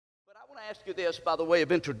to ask you this by the way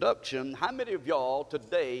of introduction. How many of y'all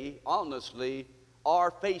today, honestly,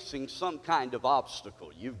 are facing some kind of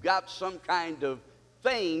obstacle? You've got some kind of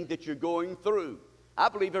thing that you're going through. I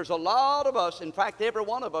believe there's a lot of us, in fact, every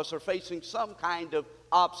one of us are facing some kind of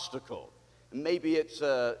obstacle. Maybe it's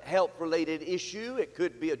a health-related issue. It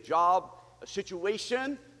could be a job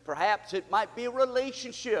situation. Perhaps it might be a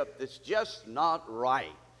relationship that's just not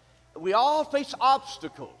right. We all face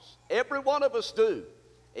obstacles. Every one of us do.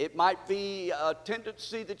 It might be a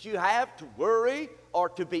tendency that you have to worry or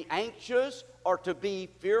to be anxious or to be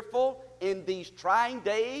fearful in these trying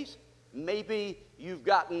days. Maybe you've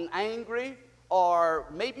gotten angry, or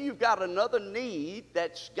maybe you've got another need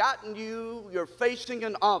that's gotten you're facing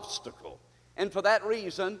an obstacle. And for that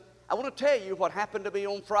reason, I want to tell you what happened to me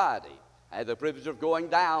on Friday. I had the privilege of going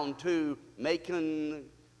down to Macon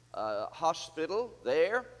Hospital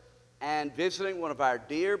there and visiting one of our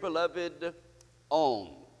dear beloved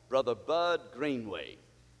own, Brother Bud Greenway.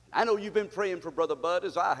 I know you've been praying for Brother Bud,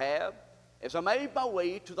 as I have. As I made my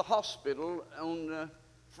way to the hospital on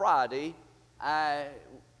Friday, I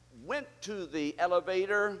went to the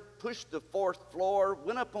elevator, pushed the fourth floor,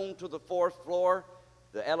 went up onto the fourth floor.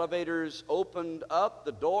 The elevators opened up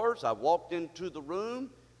the doors. I walked into the room,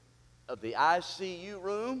 the ICU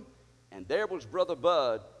room, and there was Brother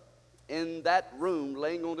Bud in that room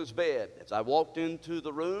laying on his bed. As I walked into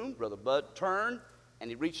the room, Brother Bud turned and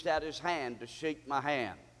he reached out his hand to shake my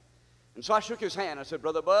hand. And so I shook his hand. I said,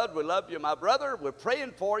 Brother Bud, we love you, my brother. We're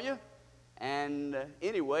praying for you. And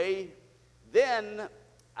anyway, then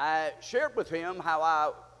I shared with him how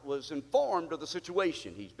I was informed of the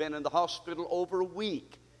situation. He's been in the hospital over a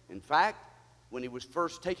week. In fact, when he was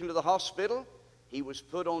first taken to the hospital, he was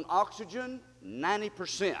put on oxygen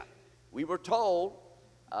 90%. We were told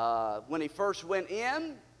when he first went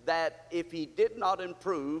in that if he did not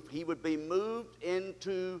improve, he would be moved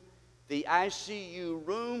into the ICU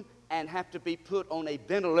room and have to be put on a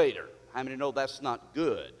ventilator. How many know that's not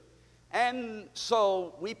good? And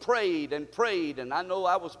so we prayed, and I know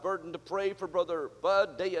I was burdened to pray for Brother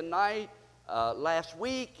Bud day and night last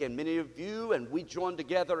week, and many of you, and we joined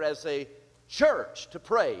together as a church to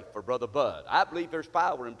pray for Brother Bud. I believe there's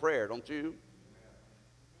power in prayer, don't you?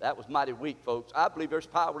 That was mighty weak, folks. I believe there's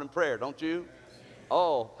power in prayer, don't you?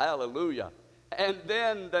 Oh, hallelujah. And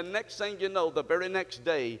then the next thing you know, the very next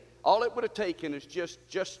day, all it would have taken is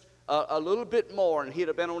just a little bit more, and he'd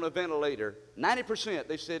have been on a ventilator. 90%,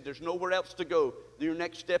 they said, there's nowhere else to go. Your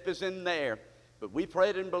next step is in there. But we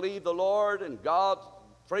prayed and believed the Lord, and God,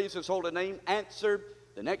 praise His holy name, answered.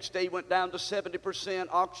 The next day went down to 70%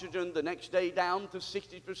 oxygen. The next day down to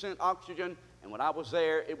 60% oxygen. And when I was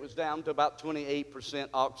there, it was down to about 28%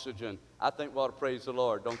 oxygen. I think we ought to praise the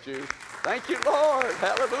Lord, don't you? Thank you, Lord.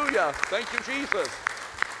 Hallelujah. Thank you, Jesus.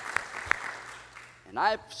 And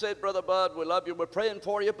I've said, Brother Bud, we love you. We're praying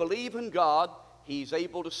for you. Believe in God. He's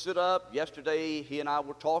able to sit up. Yesterday, he and I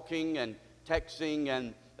were talking and texting,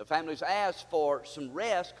 and the family's asked for some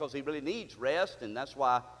rest because he really needs rest, and that's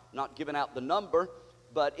why I'm not giving out the number.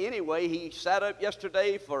 But anyway, he sat up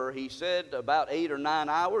yesterday for, he said, about 8 or 9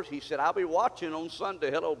 hours. He said, I'll be watching on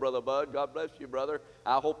Sunday. Hello, Brother Bud. God bless you, brother.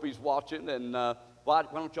 I hope he's watching. And why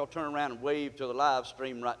don't y'all turn around and wave to the live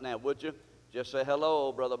stream right now, would you? Just say,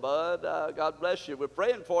 hello, Brother Bud. God bless you. We're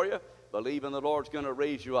praying for you. Believing the Lord's going to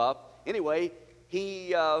raise you up. Anyway,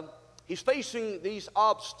 he's facing these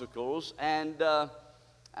obstacles, and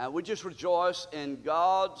we just rejoice in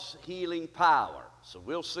God's healing power. So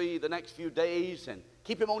we'll see the next few days, and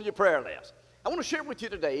keep him on your prayer list. I want to share with you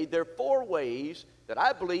today, there are 4 ways that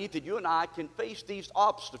I believe that you and I can face these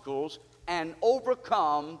obstacles and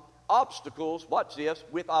overcome obstacles, watch this,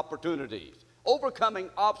 with opportunities.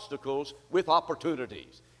 Overcoming obstacles with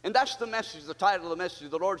opportunities. And that's the message, the title of the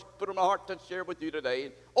message the Lord's put in my heart to share with you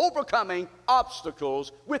today. Overcoming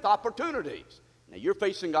obstacles with opportunities. Now, you're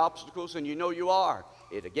facing obstacles, and you know you are.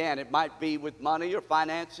 It might be with money or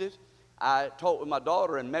finances. I talked with my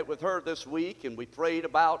daughter and met with her this week, and we prayed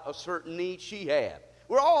about a certain need she had.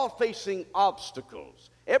 We're all facing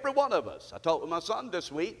obstacles, every one of us. I talked with my son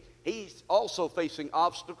this week. He's also facing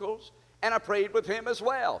obstacles, and I prayed with him as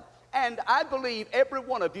well. And I believe every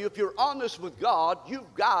one of you, if you're honest with God,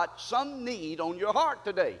 you've got some need on your heart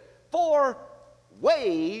today. 4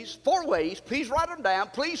 ways, please write them down.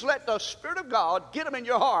 Please let the Spirit of God get them in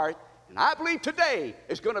your heart. And I believe today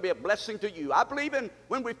is going to be a blessing to you. I believe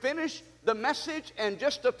when we finish the message in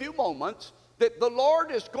just a few moments, that the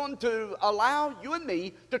Lord is going to allow you and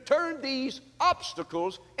me to turn these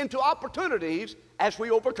obstacles into opportunities as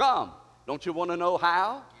we overcome. Don't you want to know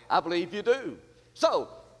how? I believe you do. So,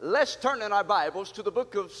 let's turn in our Bibles to the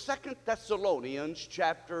book of 2 Thessalonians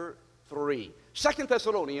chapter 3. 2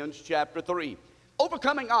 Thessalonians chapter 3.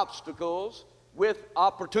 Overcoming obstacles with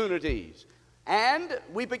opportunities. And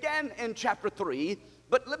we began in chapter 3,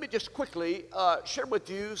 but let me just quickly share with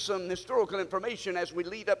you some historical information as we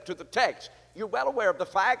lead up to the text. You're well aware of the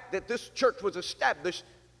fact that this church was established,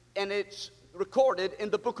 and it's recorded in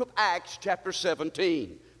the book of Acts chapter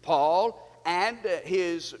 17. Paul and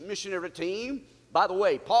his missionary team. By the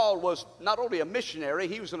way, Paul was not only a missionary,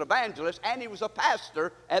 he was an evangelist, and he was a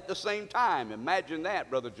pastor at the same time. Imagine that,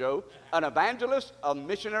 Brother Joe. An evangelist, a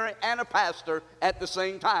missionary, and a pastor at the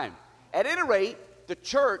same time. At any rate, the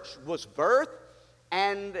church was birthed,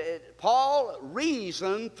 and Paul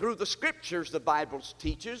reasoned through the scriptures the Bible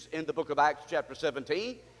teaches in the book of Acts chapter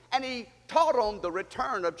 17, and he taught on the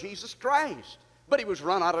return of Jesus Christ. But he was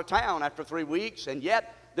run out of town after 3 weeks, and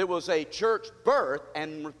yet there was a church birth,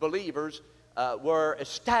 and believers were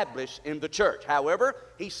established in the church. However,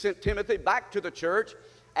 he sent Timothy back to the church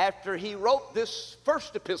after he wrote this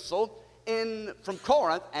first epistle from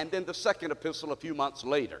Corinth, and then the second epistle a few months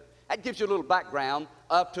later. That gives you a little background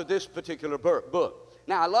up to this particular book.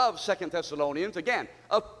 Now, I love 2 Thessalonians. Again,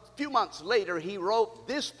 a few months later, he wrote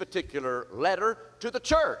this particular letter to the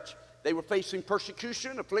church. They were facing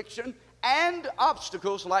persecution, affliction, and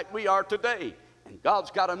obstacles like we are today. And God's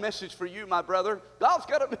got a message for you, my brother. God's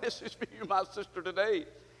got a message for you, my sister, today.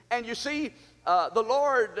 And you see, the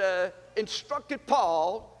Lord instructed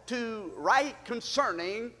Paul to write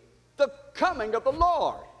concerning the coming of the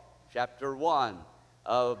Lord. Chapter 1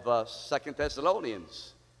 of 2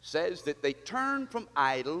 Thessalonians says that they turn from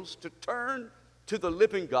idols to turn to the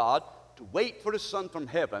living God, to wait for His Son from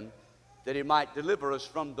heaven, that He might deliver us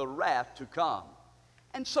from the wrath to come.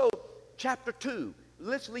 And so, chapter 2,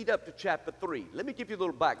 let's lead up to chapter 3. Let me give you a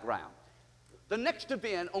little background. The next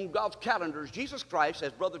event on God's calendar is Jesus Christ,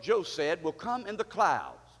 as Brother Joe said, will come in the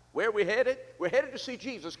clouds. Where are we headed? We're headed to see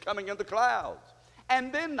Jesus coming in the clouds.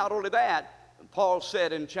 And then, not only that, Paul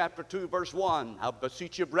said in chapter 2, verse 1, I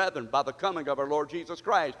beseech you, brethren, by the coming of our Lord Jesus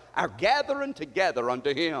Christ, our gathering together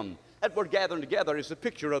unto Him. That word gathering together is a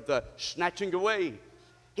picture of the snatching away.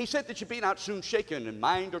 He said that you be not soon shaken in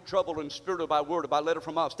mind or troubled in spirit or by word or by letter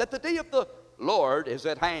from us, that the day of the Lord is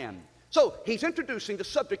at hand. So he's introducing the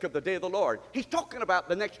subject of the day of the Lord. He's talking about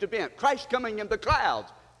the next event, Christ coming in the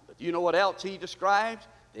clouds. But do you know what else he describes?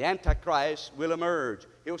 The Antichrist will emerge.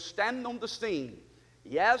 He'll stand on the scene.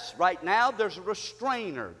 Yes, right now there's a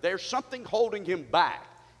restrainer. There's something holding him back,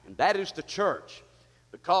 and that is the church.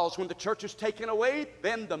 Because when the church is taken away,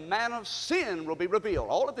 then the man of sin will be revealed.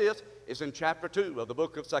 All of this is in chapter 2 of the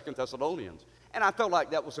book of 2 Thessalonians. And I felt like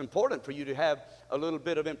that was important for you to have a little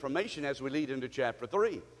bit of information as we lead into chapter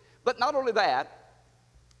 3. But not only that,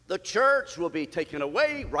 the church will be taken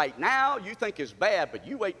away right now. You think it's bad, but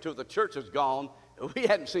you wait till the church is gone. We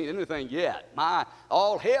haven't seen anything yet.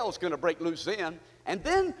 All hell's going to break loose then. And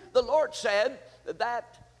then the Lord said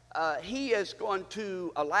that He is going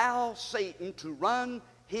to allow Satan to run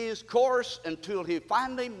his course until he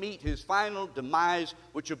finally meet his final demise,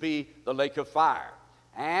 which will be the lake of fire.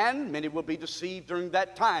 And many will be deceived during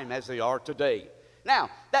that time as they are today. Now,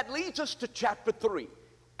 that leads us to chapter 3.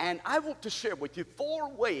 And I want to share with you 4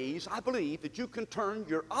 ways I believe that you can turn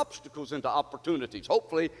your obstacles into opportunities.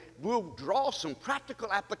 Hopefully, we'll draw some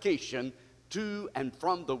practical application to and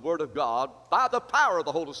from the Word of God by the power of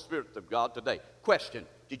the Holy Spirit of God today. Question,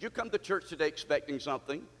 did you come to church today expecting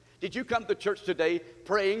something? Did you come to church today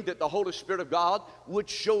praying that the Holy Spirit of God would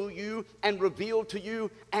show you and reveal to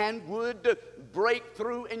you and would break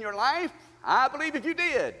through in your life? I believe if you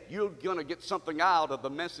did, you're going to get something out of the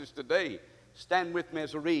message today. Stand with me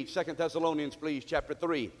as we read 2 Thessalonians, please, chapter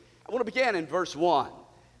 3. I want to begin in verse 1.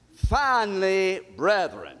 Finally,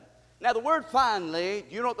 brethren. Now, the word finally,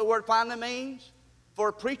 do you know what the word finally means? For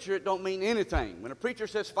a preacher, it don't mean anything. When a preacher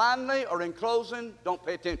says finally or in closing, don't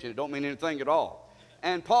pay attention. It don't mean anything at all.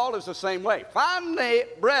 And Paul is the same way. Finally,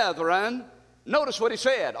 brethren, notice what he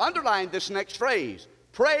said. Underline this next phrase.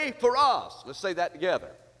 Pray for us. Let's say that together.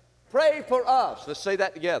 Pray for us. Let's say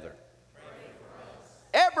that together.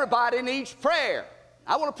 Everybody needs prayer.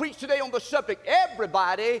 I want to preach today on the subject,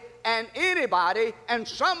 everybody and anybody and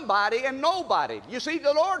somebody and nobody. You see,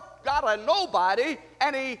 the Lord got a nobody,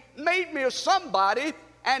 and He made me a somebody,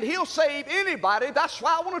 and He'll save anybody. That's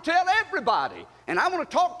why I want to tell everybody. And I want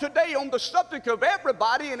to talk today on the subject of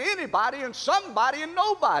everybody and anybody and somebody and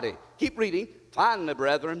nobody. Keep reading. Finally,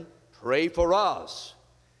 brethren, pray for us.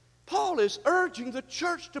 Paul is urging the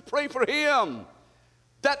church to pray for him,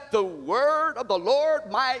 that the word of the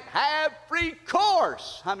Lord might have free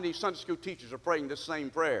course. How many Sunday school teachers are praying this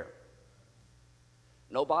same prayer?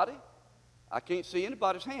 Nobody? I can't see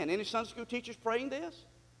anybody's hand. Any Sunday school teachers praying this?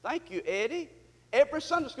 Thank you, Eddie. Every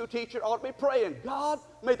Sunday school teacher ought to be praying, God,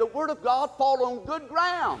 may the Word of God fall on good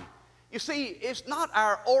ground. You see, it's not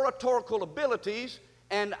our oratorical abilities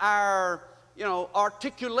and our,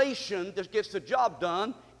 articulation that gets the job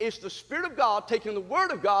done. It's the Spirit of God taking the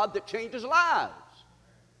Word of God that changes lives.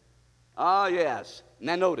 Ah, yes.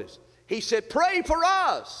 Now notice, he said, pray for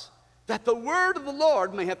us that the word of the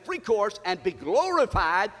Lord may have free course and be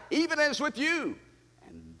glorified even as with you,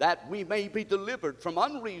 and that we may be delivered from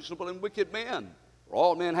unreasonable and wicked men. For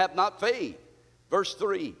all men have not faith. Verse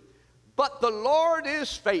 3, but the Lord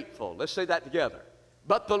is faithful. Let's say that together.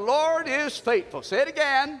 But the Lord is faithful. Say it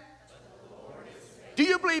again. Do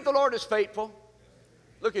you believe the Lord is faithful?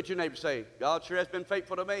 Look at your neighbor and say, God sure has been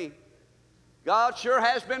faithful to me. God sure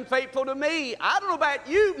has been faithful to me. I don't know about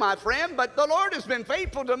you, my friend, but the Lord has been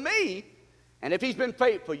faithful to me. And if he's been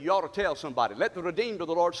faithful, you ought to tell somebody. Let the redeemed of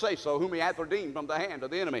the Lord say so, whom he hath redeemed from the hand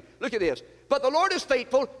of the enemy. Look at this. But the Lord is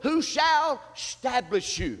faithful, who shall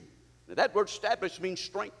establish you. Now, that word establish means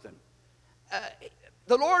strengthen.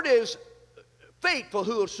 The Lord is faithful,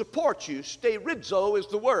 who will support you. Sterizo is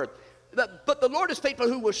the word. But the Lord is faithful,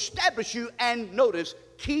 who will establish you, and notice,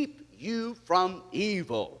 keep you from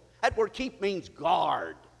evil. That word keep means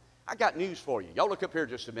guard. I got news for you. Y'all look up here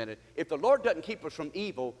just a minute. If the Lord doesn't keep us from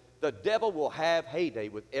evil, the devil will have heyday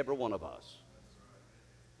with every one of us.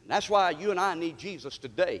 And that's why you and I need Jesus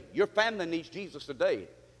today. Your family needs Jesus today.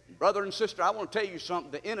 Brother and sister, I want to tell you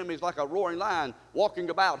something. The enemy is like a roaring lion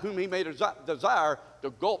walking about, whom he may desire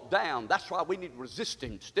to gulp down. That's why we need to resist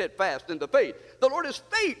him steadfast in the faith. The Lord is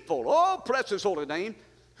faithful. Oh, bless his holy name,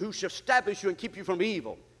 who shall establish you and keep you from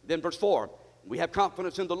evil. Then verse 4. We have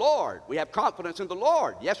confidence in the Lord. We have confidence in the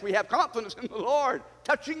Lord. Yes, we have confidence in the Lord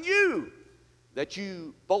touching you, that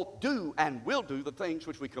you both do and will do the things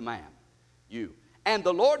which we command you. And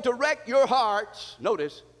the Lord direct your hearts,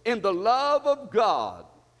 notice, in the love of God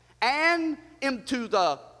and into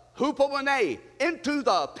the hupomene, into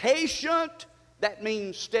the patient, that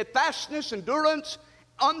means steadfastness, endurance,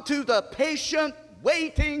 unto the patient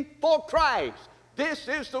waiting for Christ. This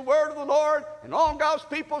is the word of the Lord, and all God's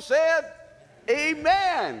people said,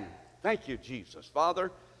 amen. Thank you, Jesus.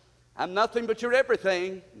 Father, I'm nothing but your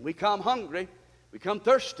everything. We come hungry. We come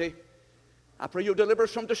thirsty. I pray you'll deliver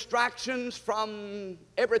us from distractions, from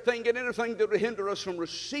everything and anything that will hinder us from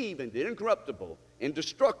receiving the incorruptible,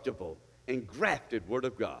 indestructible, engrafted Word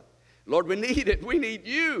of God. Lord, we need it. We need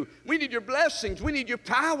you. We need your blessings. We need your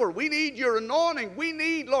power. We need your anointing. We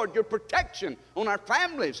need, Lord, your protection on our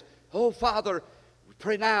families. Oh, Father, we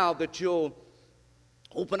pray now that you'll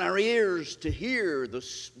open our ears to hear the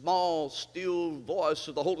small, still voice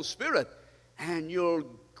of the Holy Spirit, and you'll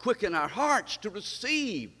quicken our hearts to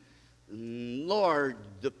receive, Lord,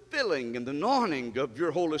 the filling and the anointing of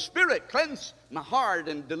your Holy Spirit. Cleanse my heart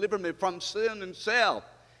and deliver me from sin and self.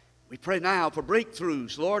 We pray now for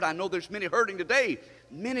breakthroughs. Lord, I know there's many hurting today,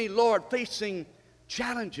 many, Lord, facing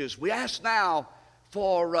challenges. We ask now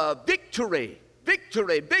for victory,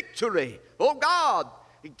 victory, victory. Oh, God,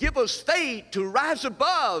 give us faith to rise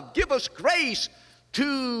above. Give us grace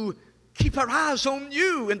to keep our eyes on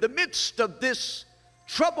you in the midst of this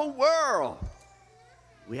troubled world.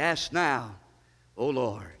 We ask now, oh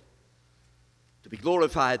Lord, to be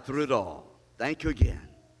glorified through it all. Thank you again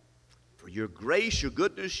for your grace, your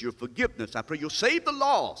goodness, your forgiveness. I pray you'll save the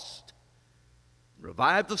lost,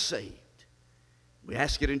 revive the saved. We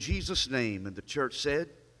ask it in Jesus' name. And the church said,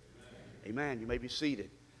 amen. Amen. You may be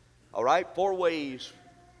seated. All right, four ways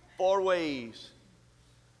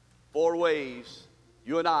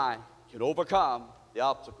you and I can overcome the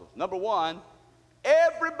obstacles. Number one,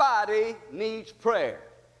 everybody needs prayer.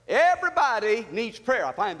 Everybody needs prayer.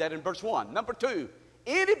 I find that in verse 1. Number 2,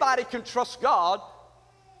 anybody can trust God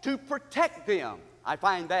to protect them. I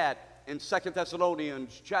find that in 2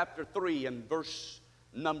 Thessalonians chapter 3 and verse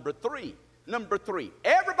number 3. Number 3,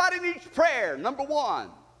 everybody needs prayer. Number 1.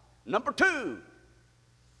 Number 2,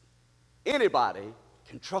 anybody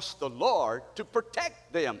can trust the Lord to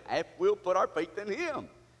protect them if we'll put our faith in him.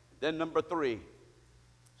 Then number 3,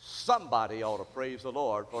 somebody ought to praise the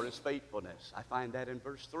Lord for his faithfulness. I find that in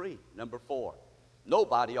verse 3. Number 4,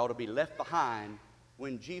 nobody ought to be left behind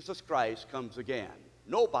when Jesus Christ comes again.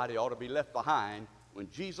 Nobody ought to be left behind when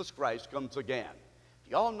Jesus Christ comes again.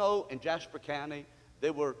 Do y'all know in Jasper County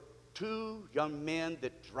there were 2 young men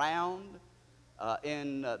that drowned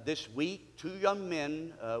this week? 2 young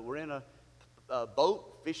men were in a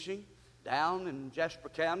boat fishing down in Jasper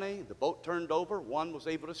County. The boat turned over. One was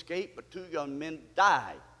able to escape, but 2 young men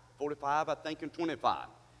died, 45, I think, and 25.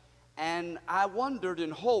 And I wondered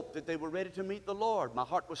and hoped that they were ready to meet the Lord. My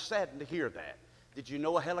heart was saddened to hear that. Did you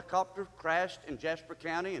know a helicopter crashed in Jasper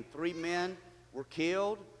County and 3 men were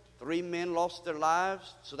killed? 3 men lost their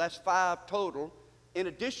lives, so that's 5 total. In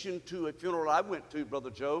addition to a funeral I went to,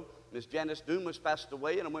 Brother Joe, Miss Janice Dumas passed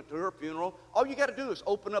away, and I went to her funeral. All you got to do is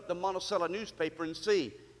open up the Monticello newspaper and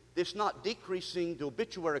see it's not decreasing the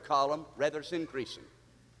obituary column, rather it's increasing.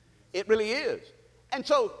 It really is. And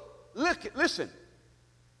so, listen,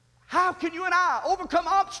 how can you and I overcome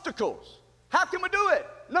obstacles? How can we do it?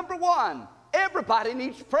 Number 1, everybody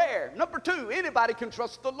needs prayer. Number 2, anybody can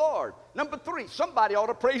trust the Lord. Number 3, somebody ought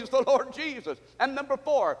to praise the Lord Jesus. And number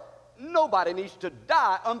 4, nobody needs to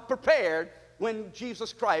die unprepared when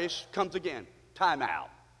Jesus Christ comes again. Time out.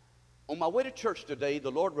 On my way to church today,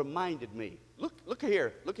 the Lord reminded me, look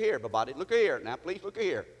here, everybody, look here. Now, please look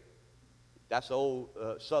here. That's the old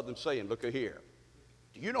Southern saying, look here.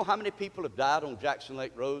 Do you know how many people have died on Jackson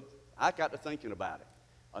Lake Road? I got to thinking about it.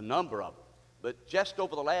 A number of them. But just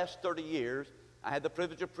over the last 30 years, I had the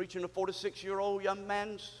privilege of preaching a 46-year-old young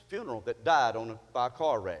man's funeral that died by a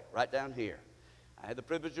car wreck right down here. I had the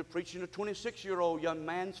privilege of preaching a 26-year-old young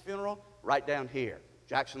man's funeral right down here,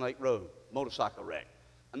 Jackson Lake Road, motorcycle wreck.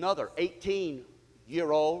 Another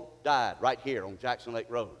 18-year-old died right here on Jackson Lake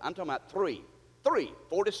Road. I'm talking about three,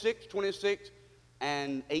 46, 26,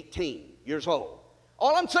 and 18 years old.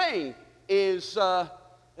 All I'm saying is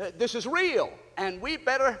this is real, and we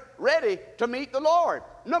better ready to meet the Lord.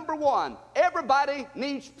 Number 1, everybody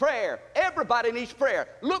needs prayer. Everybody needs prayer.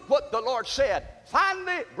 Look what the Lord said.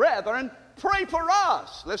 Finally, brethren, pray for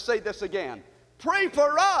us. Let's say this again. Pray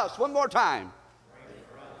for us. One more time.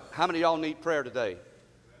 How many of y'all need prayer today?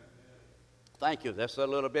 Thank you. That's a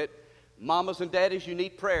little bit. Mamas and daddies, you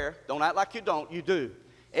need prayer. Don't act like you don't. You do.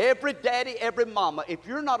 Every daddy, every mama, if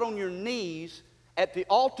you're not on your knees at the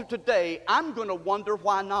altar today, I'm going to wonder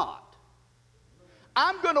why not.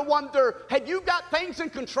 I'm going to wonder, have you got things in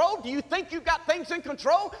control? Do you think you got things in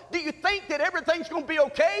control? Do you think that everything's going to be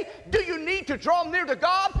okay? Do you need to draw near to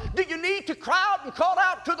God? Do you need to cry out and call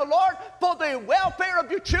out to the Lord for the welfare of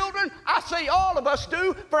your children? I say all of us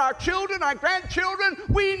do. For our children, our grandchildren,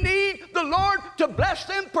 we need the Lord to bless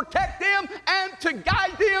them, protect them, and to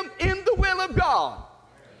guide them in the will of God.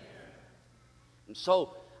 And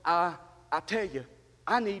so, I tell you,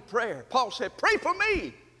 I need prayer. Paul said, pray for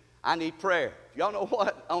me. I need prayer. Y'all know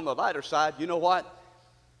what? On the lighter side, you know what?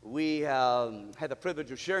 We had the privilege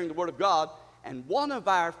of sharing the Word of God, and one of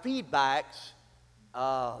our feedbacks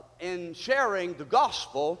in sharing the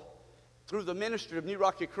gospel through the ministry of New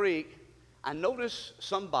Rocky Creek, I noticed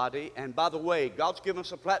somebody, and by the way, God's given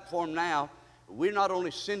us a platform now. We're not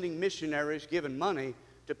only sending missionaries, giving money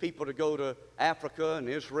to people to go to Africa and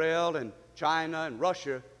Israel and China and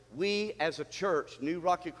Russia. We as a church, New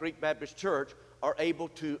Rocky Creek Baptist Church, are able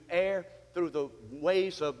to air through the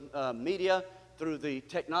ways of media, through the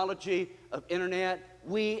technology of internet.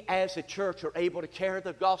 We as a church are able to carry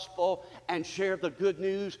the gospel and share the good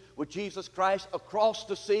news with Jesus Christ across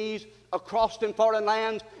the seas, across in foreign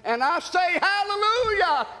lands. And I say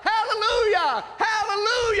hallelujah, hallelujah,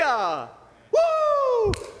 hallelujah.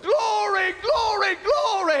 Woo! Glory, glory,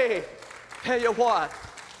 glory. Tell you what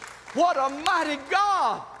a mighty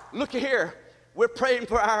God. Look here, we're praying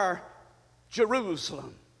for our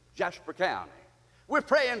Jerusalem, Jasper County. We're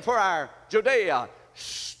praying for our Judea,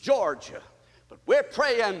 Georgia. But we're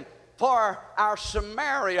praying for our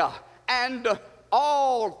Samaria and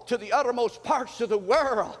all to the uttermost parts of the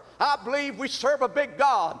world. I believe we serve a big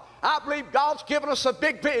God. I believe God's given us a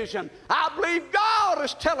big vision. I believe God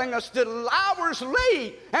is telling us that hours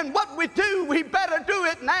late, and what we do, we better do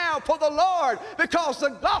it now for the Lord, because the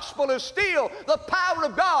gospel is still the power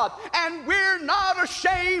of God, and we're not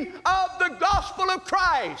ashamed of the gospel of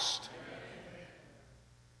Christ.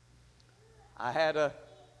 I had a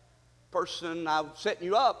person, I was setting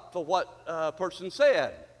you up for what a person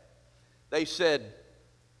said. They said,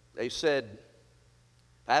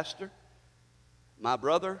 Pastor, my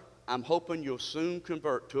brother, I'm hoping you'll soon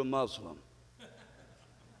convert to a Muslim.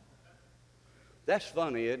 That's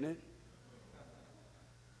funny, isn't it?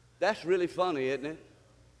 That's really funny, isn't it?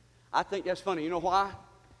 I think that's funny. You know why?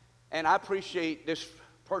 And I appreciate this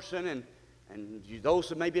person and those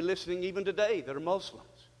that may be listening even today that are Muslims.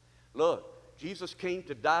 Look, Jesus came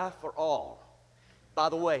to die for all. By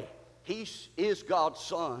the way, he is God's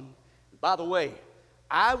son. By the way,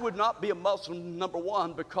 I would not be a Muslim, number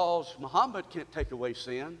one, because Muhammad can't take away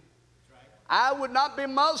sin. I would not be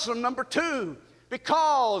Muslim, number two,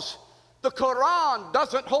 because the Quran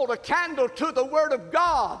doesn't hold a candle to the Word of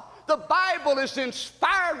God. The Bible is the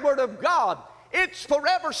inspired Word of God. It's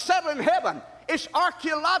forever settled in heaven. It's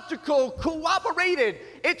archaeological, corroborated.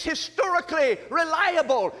 It's historically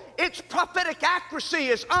reliable. Its prophetic accuracy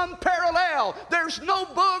is unparalleled. There's no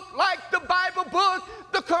book like the Bible book,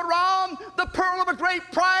 the Quran, the Pearl of a Great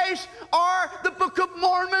Price, or the Book of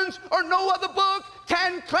Mormons, or no other book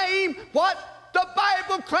can claim what the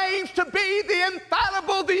Bible claims to be the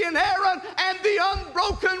infallible, the inerrant, and the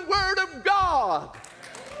unbroken Word of God.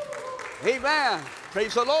 Amen.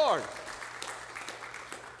 Praise the Lord.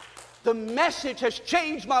 The message has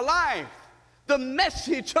changed my life. The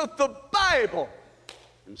message of the Bible.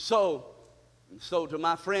 And so to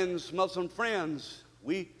my friends, Muslim friends,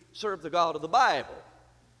 we serve the God of the Bible.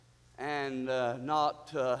 And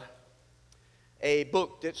not a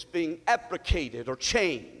book that's being abrogated or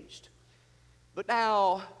changed. But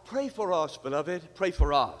now, pray for us, beloved. Pray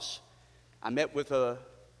for us. I met with a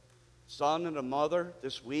son and a mother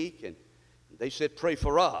this week, and they said, pray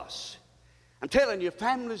for us. I'm telling you,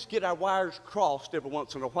 families get our wires crossed every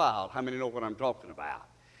once in a while. How many know what I'm talking about?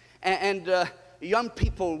 And young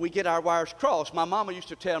people, we get our wires crossed. My mama used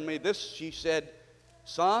to tell me this. She said,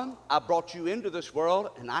 son, I brought you into this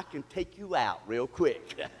world, and I can take you out real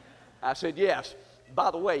quick. I said, yes.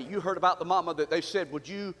 By the way, you heard about the mama that they said, would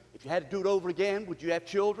you, if you had to do it over again, would you have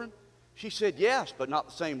children? She said, yes, but not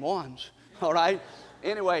the same ones. All right?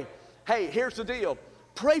 Anyway, hey, here's the deal.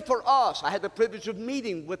 Pray for us. I had the privilege of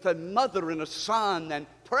meeting with a mother and a son and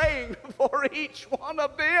praying for each one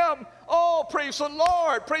of them. Oh, praise the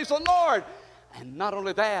Lord. Praise the Lord. And not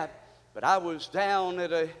only that, but I was down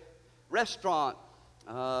at a restaurant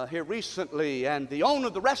here recently, and the owner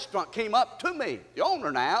of the restaurant came up to me, the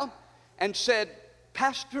owner now, and said,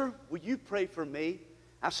 Pastor, will you pray for me?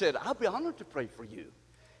 I said, I'll be honored to pray for you.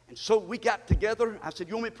 And so we got together. I said,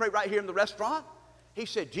 you want me to pray right here in the restaurant? He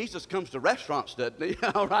said, Jesus comes to restaurants, doesn't he?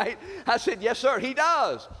 All right. I said, yes, sir, he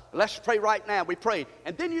does. Let's pray right now. We prayed.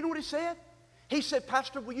 And then you know what he said? He said,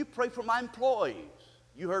 Pastor, will you pray for my employees?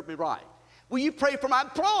 You heard me right. Will you pray for my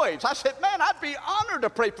employees? I said, man, I'd be honored to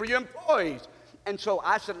pray for your employees. And so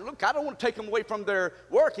I said, look, I don't want to take them away from their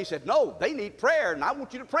work. He said, no, they need prayer, and I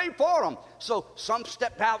want you to pray for them. So some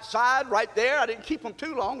stepped outside right there. I didn't keep them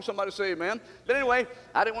too long. Somebody say amen. But anyway,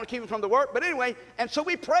 I didn't want to keep them from the work. But anyway, and so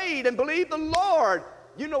we prayed and believed the Lord.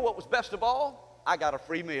 You know what was best of all? I got a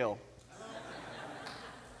free meal.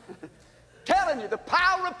 Telling you, the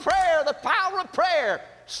power of prayer, the power of prayer.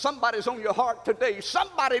 Somebody's on your heart today.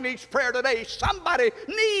 Somebody needs prayer today. Somebody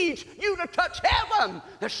needs you to touch heaven.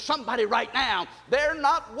 There's somebody right now. They're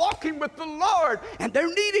not walking with the Lord, and they're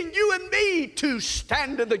needing you and me to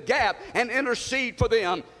stand in the gap and intercede for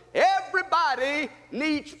them. Everybody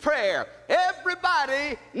needs prayer.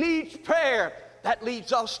 Everybody needs prayer. That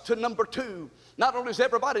leads us to number two. Not only does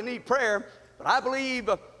everybody need prayer, but I believe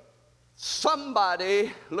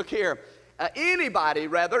somebody, look here, anybody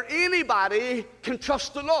can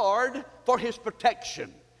trust the Lord for his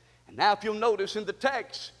protection. And now if you'll notice in the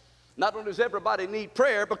text, not only does everybody need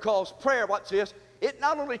prayer, because prayer, watch this, it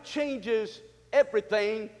not only changes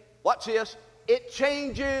everything, watch this, it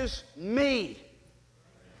changes me.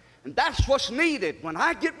 And that's what's needed. When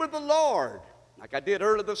I get with the Lord, like I did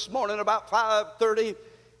early this morning about 5:30,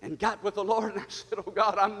 and got with the Lord, and I said, oh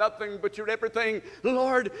God, I'm nothing, but you're everything.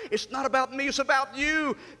 Lord, it's not about me, it's about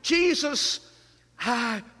you. Jesus,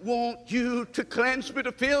 I want you to cleanse me,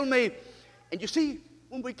 to fill me. And you see,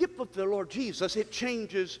 when we get with the Lord Jesus, it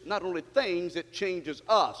changes not only things, it changes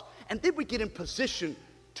us. And then we get in position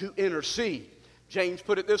to intercede. James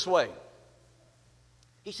put it this way.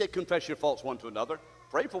 He said, confess your faults one to another,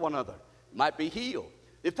 pray for one another, might be healed.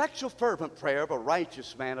 The effectual fervent prayer of a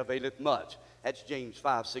righteous man availeth much. That's James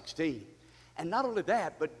 5:16. And not only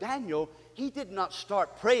that, but Daniel, he did not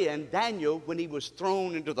start praying, Daniel, when he was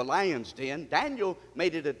thrown into the lion's den. Daniel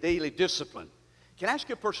made it a daily discipline. Can I ask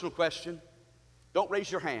you a personal question? Don't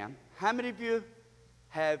raise your hand. How many of you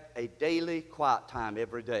have a daily quiet time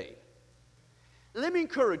every day? Let me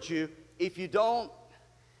encourage you, if you don't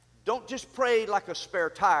just pray like a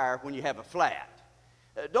spare tire when you have a flat.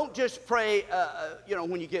 Don't just pray,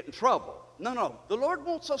 when you get in trouble. No. The Lord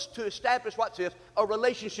wants us to establish, watch this, a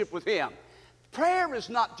relationship with him. Prayer is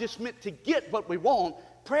not just meant to get what we want.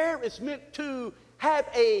 Prayer is meant to have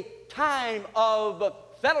a time of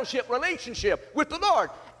fellowship, relationship with the Lord.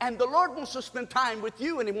 And the Lord wants to spend time with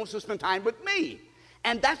you, and he wants to spend time with me.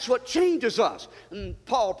 And that's what changes us. And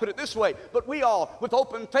Paul put it this way, but we all, with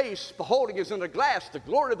open face, beholding as in a glass the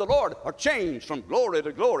glory of the Lord, are changed from glory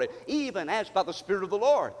to glory, even as by the Spirit of the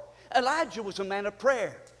Lord. Elijah was a man of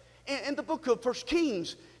prayer. In the book of 1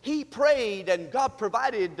 Kings, he prayed, and God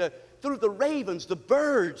provided through the ravens, the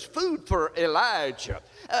birds, food for Elijah.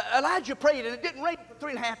 Elijah prayed, and it didn't rain for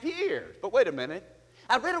 3.5 years. But wait a minute.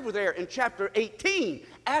 I read over there in chapter 18,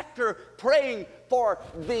 after praying for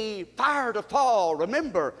the fire to fall,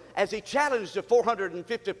 remember, as he challenged the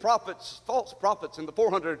 450 prophets, false prophets, and the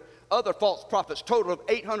 400 other false prophets, total of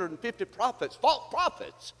 850 prophets, false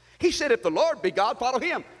prophets. He said, if the Lord be God, follow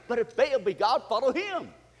him. But if Baal be God, follow him.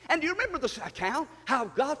 And do you remember this account, how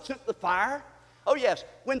God sent the fire? Oh, yes,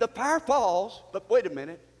 when the fire falls, but wait a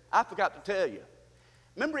minute, I forgot to tell you.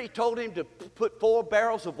 Remember he told him to put 4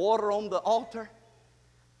 barrels of water on the altar?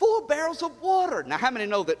 4 barrels of water. Now, how many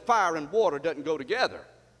know that fire and water doesn't go together?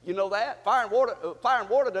 You know that? Fire and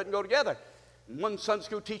water doesn't go together. And one Sunday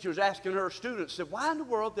school teacher was asking her students, said, why in the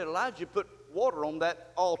world did Elijah put water on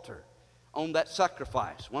that altar, on that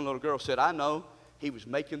sacrifice? One little girl said, I know. He was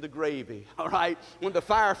making the gravy, all right? When the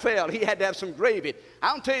fire fell, he had to have some gravy.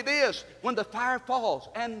 I'll tell you this, when the fire falls,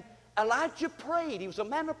 and Elijah prayed. He was a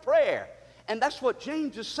man of prayer. And that's what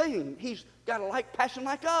James is saying. He's got a like passion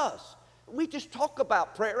like us. We just talk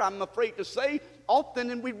about prayer, I'm afraid to say,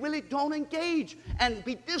 often, and we really don't engage and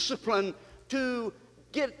be disciplined to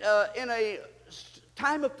get in a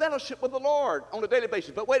time of fellowship with the Lord on a daily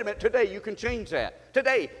basis. But wait a minute, today you can change that.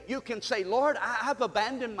 Today you can say, Lord, I've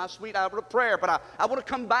abandoned my sweet hour of prayer, but I want to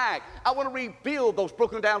come back. I want to rebuild those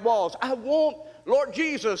broken down walls. I want, Lord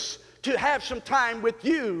Jesus, to have some time with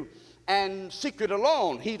you and secret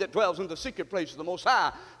alone. He that dwells in the secret place of the Most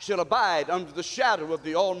High shall abide under the shadow of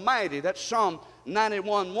the Almighty. That's Psalm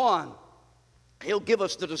 91:1. He'll give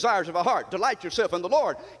us the desires of our heart. Delight yourself in the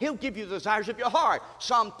Lord. He'll give you the desires of your heart.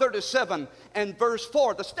 Psalm 37 and verse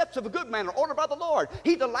 4. The steps of a good man are ordered by the Lord.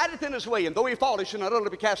 He delighteth in his way, and though he fall, he shall not utterly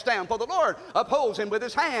be cast down. For the Lord upholds him with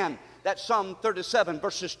his hand. That's Psalm 37,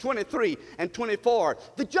 verses 23 and 24.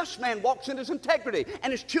 The just man walks in his integrity,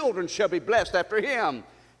 and his children shall be blessed after him.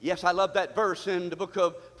 Yes, I love that verse in the book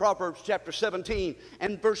of Proverbs chapter 17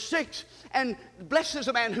 and verse 6. And blessed is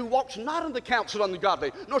the man who walks not in the counsel of the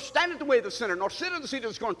ungodly, nor stand in the way of the sinner, nor sit in the seat of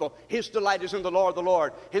the scornful. His delight is in the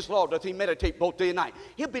Lord. His law doth he meditate both day and night.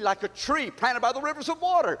 He'll be like a tree planted by the rivers of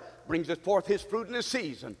water, brings forth his fruit in his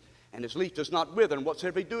season. And his leaf does not wither, and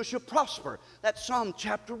whatsoever he doeth shall prosper. That's Psalm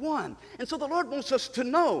chapter 1. And so the Lord wants us to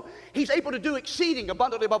know he's able to do exceeding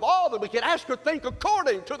abundantly above all that we can ask or think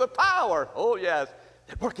according to the power, oh yes,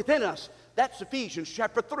 that worketh in us. That's Ephesians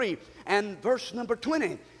chapter 3 and verse number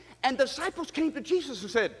 20. And the disciples came to Jesus and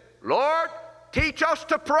said, Lord, teach us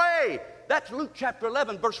to pray. That's Luke chapter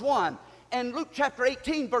 11 verse 1. And Luke chapter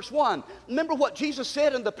 18 verse 1. Remember what Jesus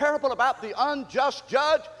said in the parable about the unjust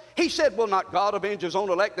judge? He said, will not God avenge his own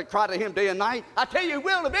elect that cry to him day and night? I tell you, he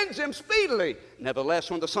will avenge them speedily. Nevertheless,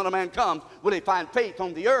 when the Son of Man comes, will he find faith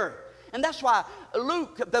on the earth? And that's why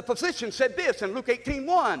Luke, the physician, said this in Luke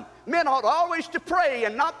 18:1. Men ought always to pray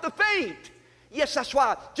and not to faint. Yes, that's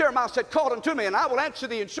why Jeremiah said, call unto me, and I will answer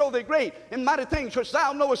thee and show thee great and mighty things which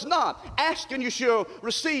thou knowest not. Ask and you shall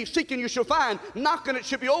receive, seek and you shall find, knock and it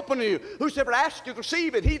shall be open to you. Whosoever asks you,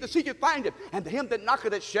 receive it, he that seeketh findeth, and to him that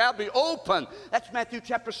knocketh it shall be open. That's Matthew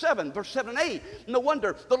chapter 7, verse 7 and 8. No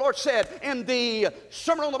wonder the Lord said in the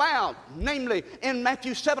Sermon on the Mount, namely in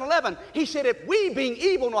Matthew 7:11, he said, if we being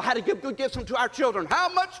evil know how to give good gifts unto our children, how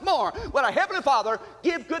much more will our Heavenly Father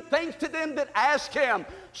give good things to them that ask him?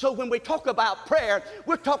 So when we talk about prayer,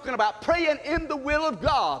 we're talking about praying in the will of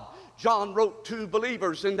God. John wrote to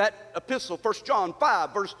believers in that epistle, 1 John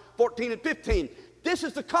 5, verse 14 and 15. This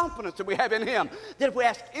is the confidence that we have in him, that if we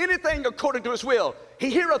ask anything according to his will, he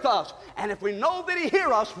heareth us. And if we know that he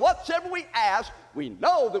heareth us, whatsoever we ask, we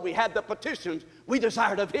know that we have the petitions we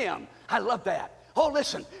desired of him. I love that. Oh,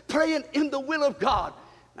 listen, praying in the will of God.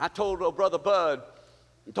 And I told old Brother Bud,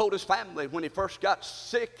 he told his family when he first got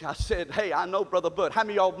sick, I said, hey, I know Brother Bud. How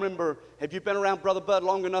many of y'all remember, have you been around Brother Bud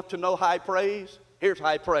long enough to know how he prays? Here's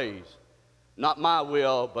how he prays. Not my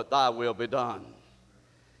will, but thy will be done.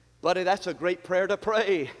 Buddy, that's a great prayer to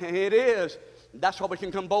pray. It is. That's why we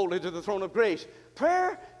can come boldly to the throne of grace.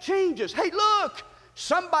 Prayer changes. Hey, look,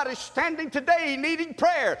 somebody's standing today needing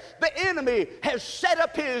prayer. The enemy has set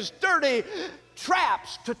up his dirty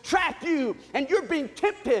traps to trap you, and you're being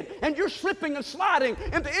tempted, and you're slipping and sliding,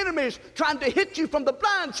 and the enemy's trying to hit you from the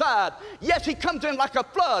blind side. Yes, he comes in like a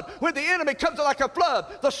flood. When the enemy comes in like a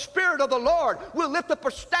flood, the Spirit of the Lord will lift up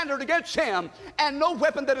a standard against him, and no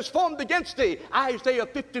weapon that is formed against thee. Isaiah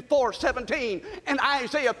 54:17 and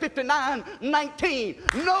Isaiah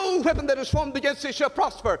 59:19. No weapon that is formed against thee shall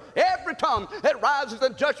prosper. Every tongue that rises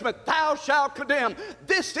in judgment thou shalt condemn.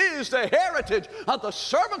 This is the heritage of the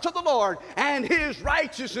servants of the Lord, and his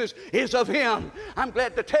righteousness is of him. I'm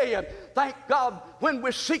glad to tell you, thank God, when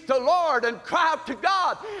we seek the Lord and cry out to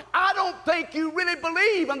God, I don't think you really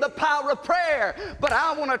believe in the power of prayer, but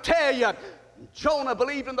I want to tell you, Jonah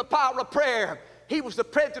believed in the power of prayer. He was the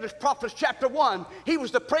prejudice prophet, chapter 1. He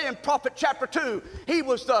was the praying prophet, chapter 2. He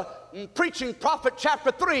was the preaching prophet,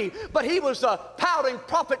 chapter 3. But he was the pouting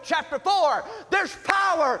prophet, chapter 4. There's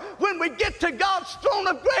power when we get to God's throne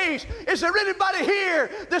of grace. Is there anybody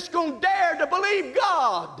here that's going to dare to believe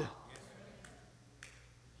God?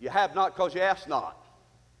 You have not because you ask not.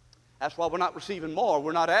 That's why we're not receiving more.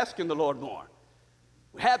 We're not asking the Lord more.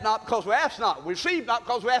 We have not because we ask not. We receive not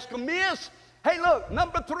because we ask amiss. Hey, look,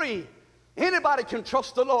 number 3. Anybody can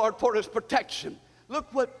trust the Lord for his protection.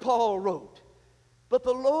 Look what Paul wrote. But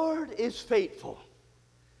the Lord is faithful.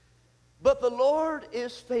 But the Lord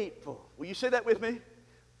is faithful. Will you say that with me?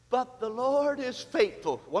 But the Lord is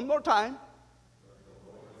faithful. One more time.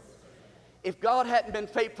 If God hadn't been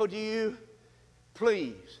faithful to you,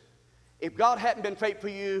 please, if God hadn't been faithful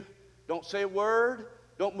to you, don't say a word,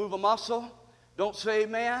 don't move a muscle, don't say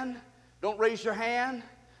amen, don't raise your hand,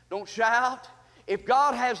 don't shout. If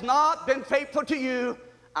God has not been faithful to you,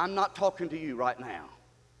 I'm not talking to you right now.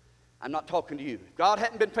 I'm not talking to you. If God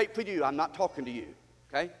hadn't been faithful to you, I'm not talking to you,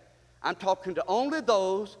 okay? I'm talking to only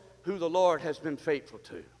those who the Lord has been faithful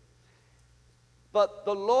to. But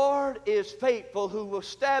the Lord is faithful, who will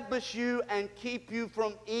establish you and keep you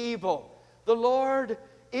from evil. The Lord,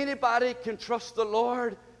 anybody can trust the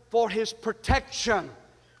Lord for his protection.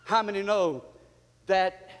 How many know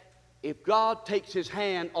that if God takes his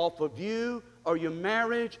hand off of you or your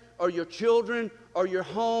marriage or your children or your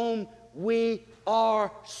home, we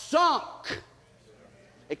are sunk?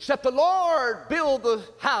 Except the Lord build the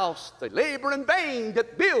house, they labor in vain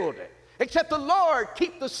that build it. Except the Lord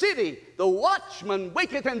keep the city, the watchman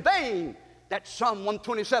waketh in vain. That's Psalm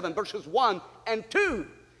 127, verses 1 and 2.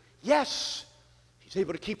 Yes, he's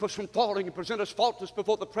able to keep us from falling and present us faultless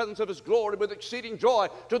before the presence of his glory with exceeding joy.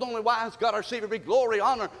 To the only wise God our Savior be glory,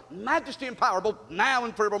 honor, majesty, and power, both now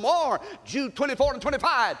and forevermore. Jude 24 and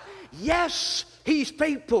 25. Yes, he's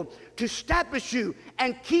faithful to establish you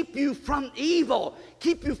and keep you from evil.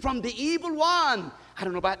 Keep you from the evil one. I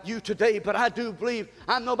don't know about you today, but I do believe,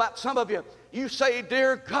 I know about some of you. You say,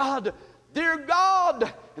 dear God, dear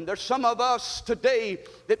God. And there's some of us today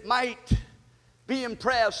that might be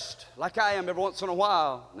impressed like I am every once in a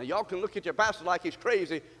while. Now, y'all can look at your pastor like he's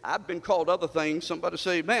crazy. I've been called other things. Somebody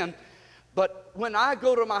say amen. But when I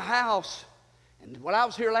go to my house, and when I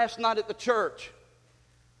was here last night at the church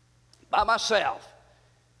by myself,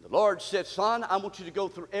 the Lord said, son, I want you to go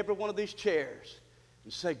through every one of these chairs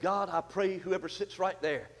and say, God, I pray whoever sits right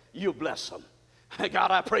there, you'll bless them. God,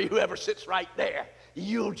 I pray whoever sits right there,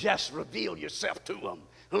 you'll just reveal yourself to them.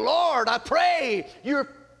 Lord, I pray your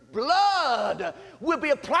blood will be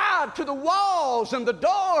applied to the walls and the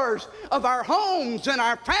doors of our homes and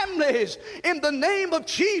our families in the name of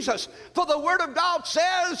Jesus. For the Word of God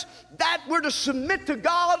says that we're to submit to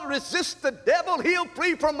God, resist the devil, he'll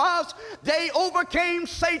flee from us. They overcame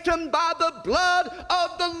Satan by the blood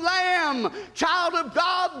of the Lamb. Child of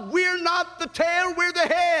God, we're not the tail, we're the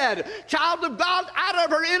head. Child of God, out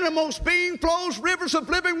of our innermost being flows rivers of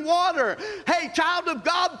living water. Hey, child of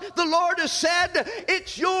God, the Lord has said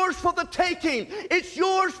it's yours for the taking. It's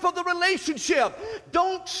yours for the relationship.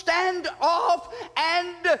 Don't stand off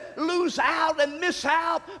and lose out and miss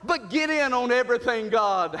out, but get in on everything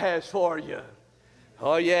God has for you.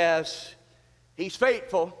 Oh, yes. He's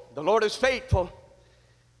faithful. The Lord is faithful.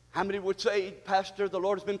 How many would say, Pastor, the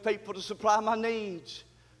Lord has been faithful to supply my needs?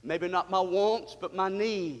 Maybe not my wants, but my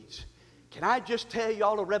needs. Can I just tell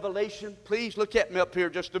y'all a revelation? Please look at me up here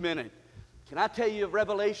just a minute. Can I tell you a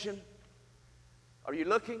revelation? Are you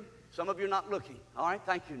looking? Some of you are not looking. All right,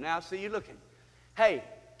 thank you. Now I see you looking. Hey,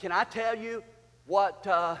 can I tell you what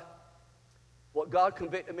God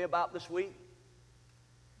convicted me about this week?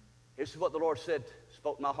 This is what the Lord said,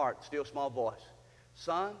 spoke to my heart, still small voice.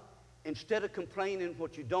 Son, instead of complaining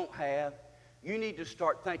what you don't have, you need to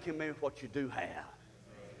start thanking me what you do have.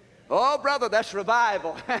 Oh, brother, that's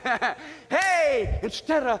revival. Hey,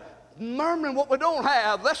 instead of murmuring what we don't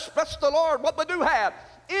have, let's bless the Lord what we do have.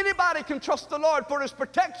 Anybody can trust the Lord for his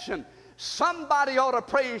protection. Somebody ought to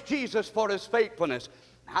praise Jesus for his faithfulness.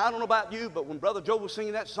 I don't know about you, but when Brother Joe was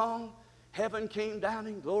singing that song, heaven came down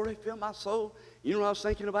and glory filled my soul. You know what I was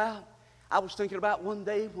thinking about? I was thinking about one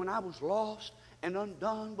day when I was lost and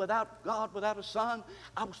undone, without God, without a son.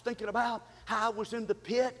 I was thinking about how I was in the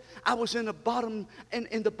pit. I was in the bottom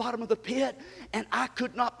of the pit, and I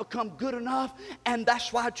could not become good enough, and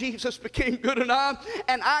that's why Jesus became good enough,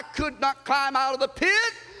 and I could not climb out of the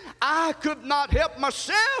pit. I could not help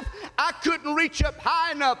myself. I couldn't reach up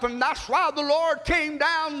high enough, and that's why the Lord came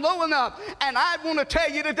down low enough. And I want to tell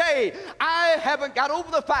you today, I haven't got over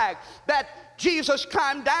the fact that Jesus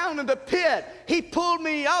climbed down in the pit. He pulled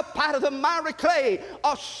me up out of the miry clay,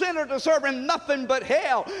 a sinner deserving nothing but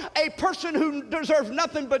hell, a person who deserves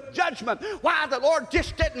nothing but judgment. Why the Lord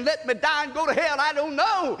just didn't let me die and go to hell, I don't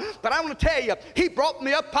know. But I want to tell you, He brought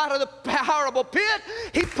me up out of the horrible pit.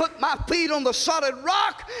 He put my feet on the solid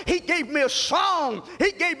rock. He gave me a song.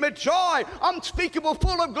 He gave me joy unspeakable,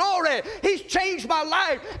 full of glory. He's changed my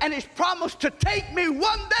life, and He's promised to take me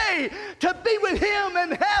one day to be with Him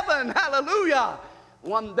in heaven. Hallelujah.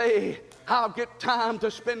 One day I'll get time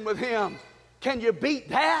to spend with Him. Can you beat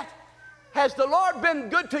that? Has the Lord been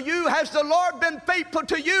good to you? Has the Lord been faithful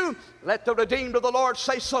to you? Let the redeemed of the Lord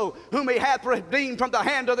say so, whom He hath redeemed from the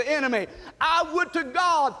hand of the enemy. I would to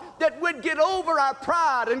God that we'd get over our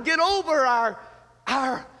pride and get over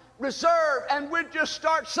our reserve, and we'd just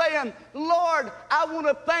start saying, Lord, I want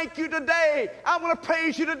to thank You today. I want to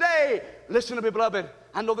praise You today. Listen to me, beloved.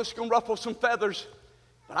 I know this is going to ruffle some feathers,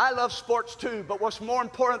 but I love sports too. But what's more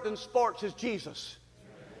important than sports is Jesus.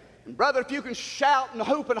 And brother, if you can shout and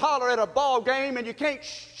hoop and holler at a ball game and you can't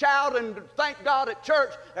shout and thank God at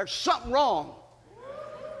church, there's something wrong.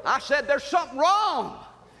 I said there's something wrong.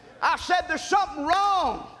 I said there's something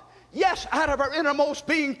wrong. Yes, out of our innermost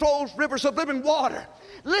being flows rivers of living water.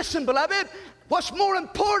 Listen, beloved, what's more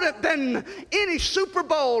important than any Super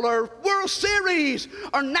Bowl or World Series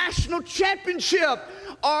or national championship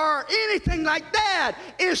or anything like that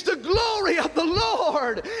is the glory of the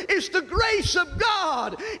Lord. It's the grace of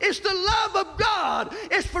God. It's the love of God.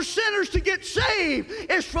 It's for sinners to get saved.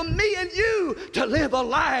 It's for me and you to live a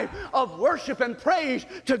life of worship and praise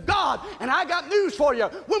to God. And I got news for you.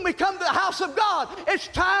 When we come to the house of God, it's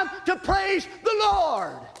time to praise the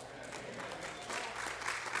Lord.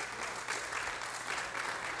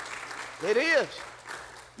 It is.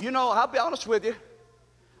 You know, I'll be honest with you.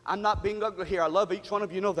 I'm not being ugly here. I love each one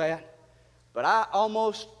of you, know that. But I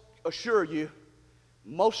almost assure you,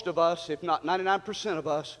 most of us, if not 99% of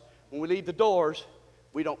us, when we leave the doors,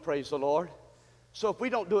 we don't praise the Lord. So if we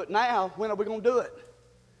don't do it now, when are we going to do it?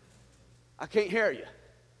 I can't hear you.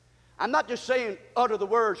 I'm not just saying utter the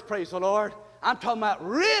words, praise the Lord. I'm talking about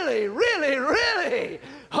really, really, really.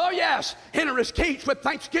 Oh, yes. Enter His gates with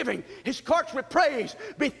thanksgiving, His courts with praise.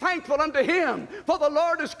 Be thankful unto Him, for the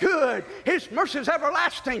Lord is good. His mercy is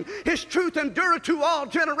everlasting. His truth endureth to all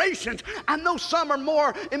generations. I know some are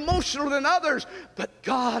more emotional than others, but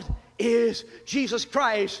God is, Jesus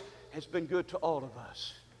Christ has been good to all of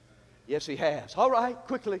us. Yes, He has. All right,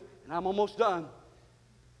 quickly, and I'm almost done.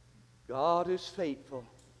 God is faithful.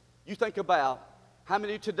 You think about how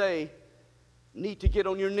many today need to get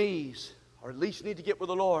on your knees, or at least need to get with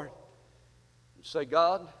the Lord and say,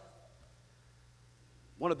 God,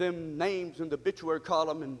 one of them names in the obituary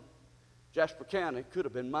column in Jasper County could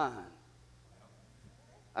have been mine.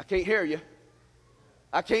 I can't hear you.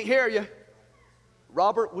 I can't hear you.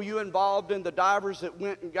 Robert, were you involved in the divers that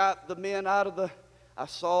went and got the men out of I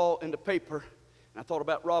saw in the paper, and I thought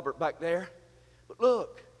about Robert back there. But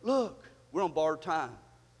look, we're on borrowed time.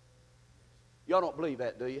 Y'all don't believe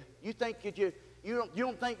that, do you? You think you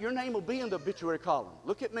don't think your name will be in the obituary column?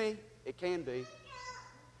 Look at me. It can be.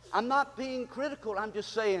 I'm not being critical. I'm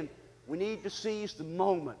just saying we need to seize the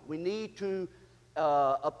moment. We need to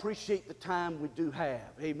appreciate the time we do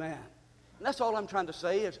have. Amen. And that's all I'm trying to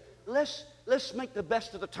say is let's make the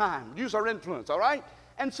best of the time. Use our influence, all right?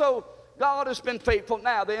 And so God has been faithful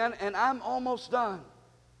now then, and I'm almost done.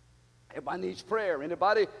 Everybody needs prayer.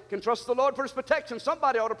 Anybody can trust the Lord for His protection.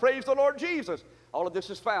 Somebody ought to praise the Lord Jesus. All of this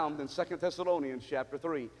is found in 2 Thessalonians chapter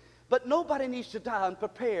 3. But nobody needs to die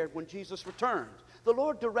unprepared when Jesus returns. The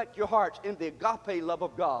Lord direct your hearts in the agape love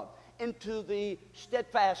of God, into the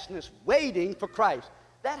steadfastness, waiting for Christ.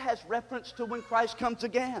 That has reference to when Christ comes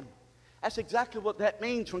again. That's exactly what that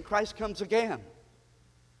means, when Christ comes again.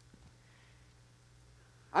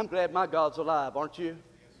 I'm glad my God's alive, aren't you?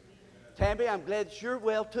 Tammy, I'm glad that you're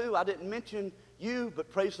well too. I didn't mention you,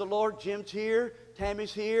 but praise the Lord, Jim's here,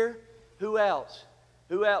 Tammy's here. Who else?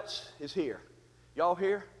 Who else is here? Y'all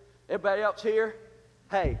here? Everybody else here?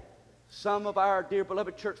 Hey, some of our dear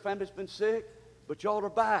beloved church family's been sick, but y'all are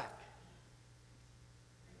back.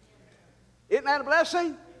 Isn't that a blessing?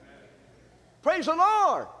 Amen. Praise the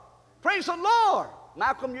Lord. Praise the Lord.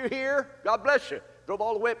 Malcolm, you're here. God bless you. Drove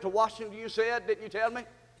all the way up to Washington, you said, didn't you tell me?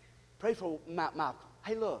 Pray for Malcolm.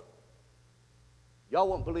 Hey, look. Y'all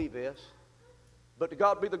won't believe this, but to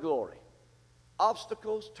God be the glory.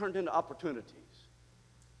 Obstacles turned into opportunities.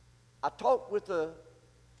 I talked with a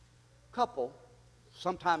couple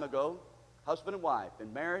some time ago, husband and wife,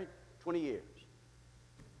 been married 20 years.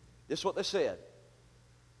 This is what they said.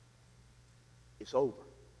 It's over.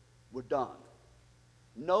 We're done.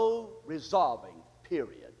 No resolving,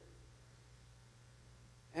 period.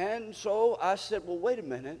 And so I said, well, wait a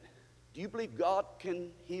minute. Do you believe God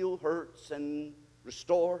can heal hurts and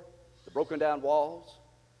restore the broken down walls?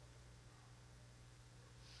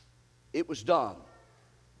 It was done.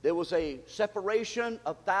 There was a separation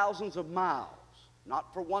of thousands of miles.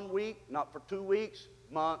 Not for 1 week, not for 2 weeks,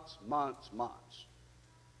 months, months, months.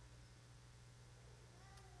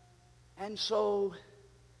 And so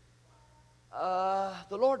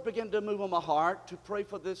the Lord began to move on my heart to pray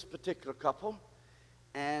for this particular couple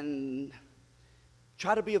and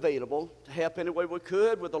try to be available to help any way we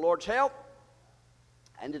could with the Lord's help.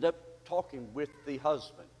 I ended up talking with the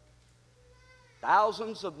husband,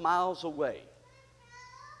 thousands of miles away,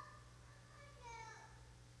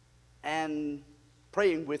 and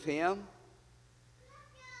praying with him.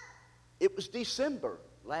 It was December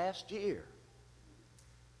last year.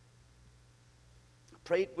 I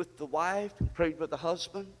prayed with the wife, prayed with the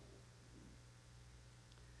husband,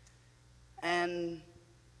 and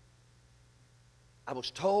I was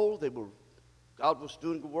told God was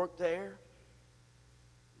doing good work there.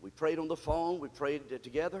 We prayed on the phone, we prayed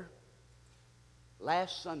together.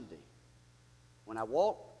 Last Sunday, when I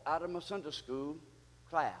walked out of my Sunday school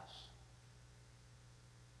class,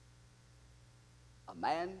 a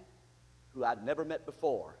man who I'd never met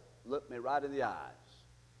before looked me right in the eyes.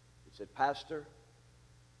 He said, Pastor,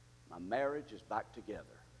 my marriage is back together.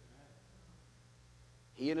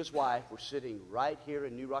 He and his wife were sitting right here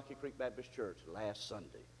in New Rocky Creek Baptist Church last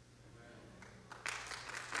Sunday.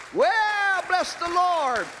 Well, bless the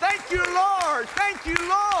Lord. Thank you, Lord. Thank you,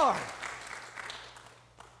 Lord.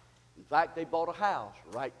 In fact, they bought a house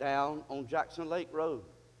right down on Jackson Lake Road.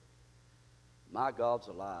 My God's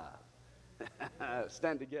alive.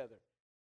 Stand together.